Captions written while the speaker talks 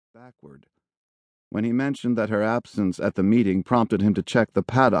backward. When he mentioned that her absence at the meeting prompted him to check the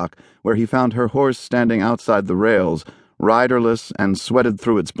paddock, where he found her horse standing outside the rails, riderless and sweated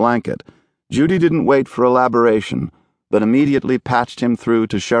through its blanket, Judy didn't wait for elaboration, but immediately patched him through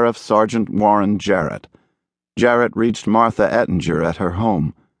to Sheriff Sergeant Warren Jarrett. Jarrett reached Martha Ettinger at her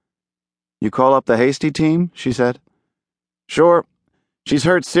home. "You call up the hasty team?" she said. "Sure. She's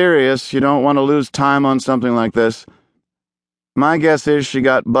hurt serious. You don't want to lose time on something like this. My guess is she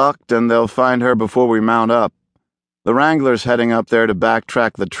got bucked and they'll find her before we mount up. The Wrangler's heading up there to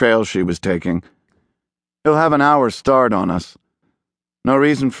backtrack the trail she was taking. He'll have an hour's start on us. No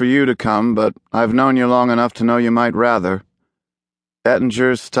reason for you to come, but I've known you long enough to know you might rather."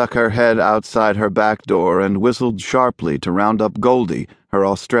 Ettinger stuck her head outside her back door and whistled sharply to round up Goldie, her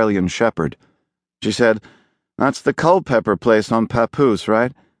Australian shepherd. She said, "That's the Culpeper place on Papoose,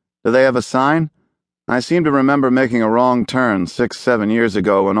 right? Do they have a sign? I seem to remember making a wrong turn 6-7 years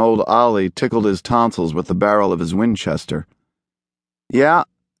ago when old Ollie tickled his tonsils with the barrel of his Winchester." "Yeah.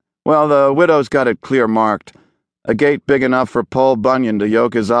 Well, the widow's got it clear marked. A gate big enough for Paul Bunyan to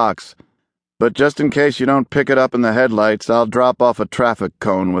yoke his ox. But just in case you don't pick it up in the headlights, I'll drop off a traffic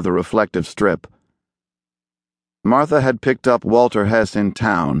cone with a reflective strip." Martha had picked up Walter Hess in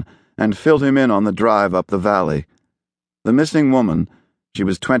town and filled him in on the drive up the valley. The missing woman, she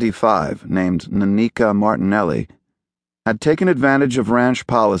was 25, named Nanika Martinelli, had taken advantage of ranch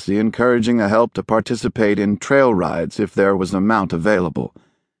policy encouraging the help to participate in trail rides if there was a mount available,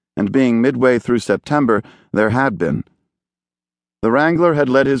 and being midway through September, there had been. The Wrangler had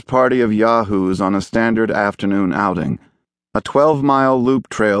led his party of yahoos on a standard afternoon outing, a 12-mile loop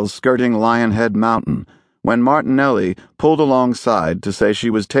trail skirting Lionhead Mountain, when Martinelli pulled alongside to say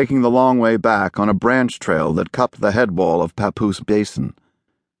she was taking the long way back on a branch trail that cupped the headwall of Papoose Basin.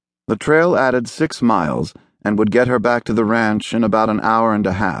 The trail added 6 miles and would get her back to the ranch in about an hour and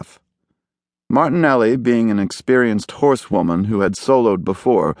a half. Martinelli, being an experienced horsewoman who had soloed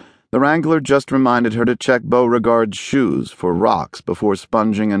before, the Wrangler just reminded her to check Beauregard's shoes for rocks before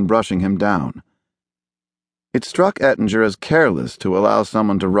sponging and brushing him down. It struck Ettinger as careless to allow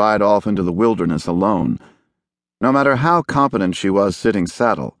someone to ride off into the wilderness alone, no matter how competent she was sitting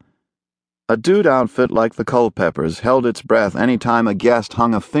saddle. A dude outfit like the Culpepers held its breath any time a guest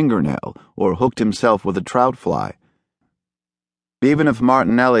hung a fingernail or hooked himself with a trout fly. Even if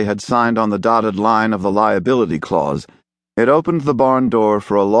Martinelli had signed on the dotted line of the liability clause, it opened the barn door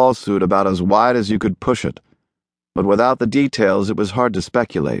for a lawsuit about as wide as you could push it. But without the details, it was hard to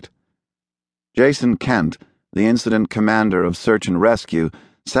speculate. Jason Kent, the incident commander of search and rescue,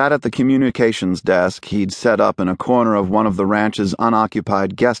 sat at the communications desk he'd set up in a corner of one of the ranch's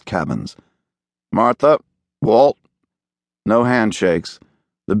unoccupied guest cabins. "Martha, Walt." No handshakes.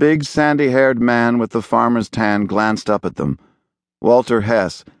 The big sandy-haired man with the farmer's tan glanced up at them. Walter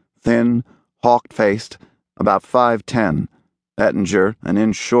Hess, thin, hawk-faced, about 5'10". Ettinger, an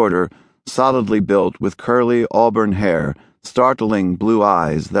inch shorter, solidly built with curly auburn hair, startling blue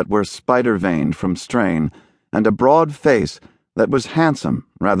eyes that were spider-veined from strain, and a broad face that was handsome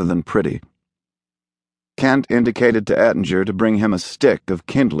rather than pretty. Kent indicated to Ettinger to bring him a stick of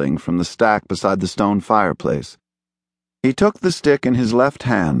kindling from the stack beside the stone fireplace. He took the stick in his left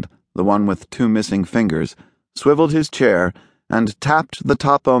hand, the one with 2 missing fingers, swiveled his chair, and tapped the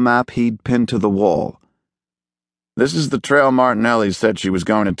topo map he'd pinned to the wall. "This is the trail Martinelli said she was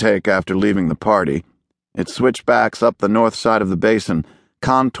going to take after leaving the party. It switchbacks up the north side of the basin,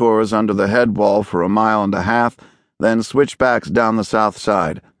 contours under the head wall for 1.5 miles, then switchbacks down the south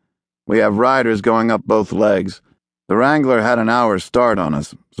side. We have riders going up both legs. The Wrangler had an hour's start on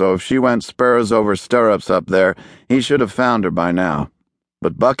us, so if she went spurs over stirrups up there, he should have found her by now.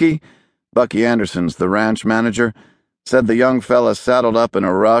 But Bucky Anderson's the ranch manager, said the young fella saddled up in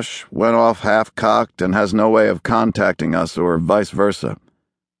a rush, went off half-cocked, and has no way of contacting us or vice versa."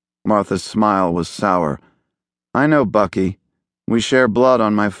 Martha's smile was sour. "I know Bucky. We share blood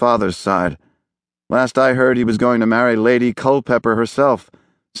on my father's side. Last I heard, he was going to marry Lady Culpeper herself,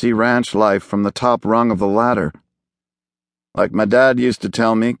 see ranch life from the top rung of the ladder." "Like my dad used to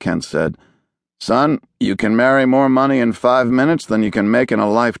tell me," Kent said, "son, you can marry more money in 5 minutes than you can make in a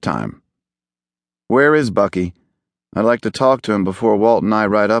lifetime." "Where is Bucky? I'd like to talk to him before Walt and I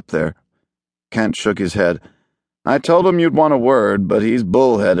ride up there." Kent shook his head. "I told him you'd want a word, but he's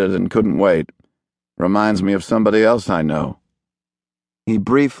bullheaded and couldn't wait. Reminds me of somebody else I know." He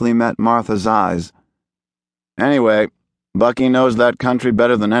briefly met Martha's eyes. "Anyway, Bucky knows that country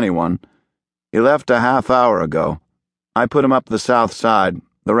better than anyone. He left a half hour ago. I put him up the south side.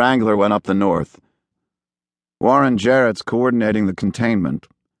 The Wrangler went up the north. Warren Jarrett's coordinating the containment.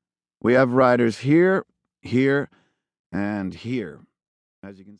 We have riders here, and here, as you can see."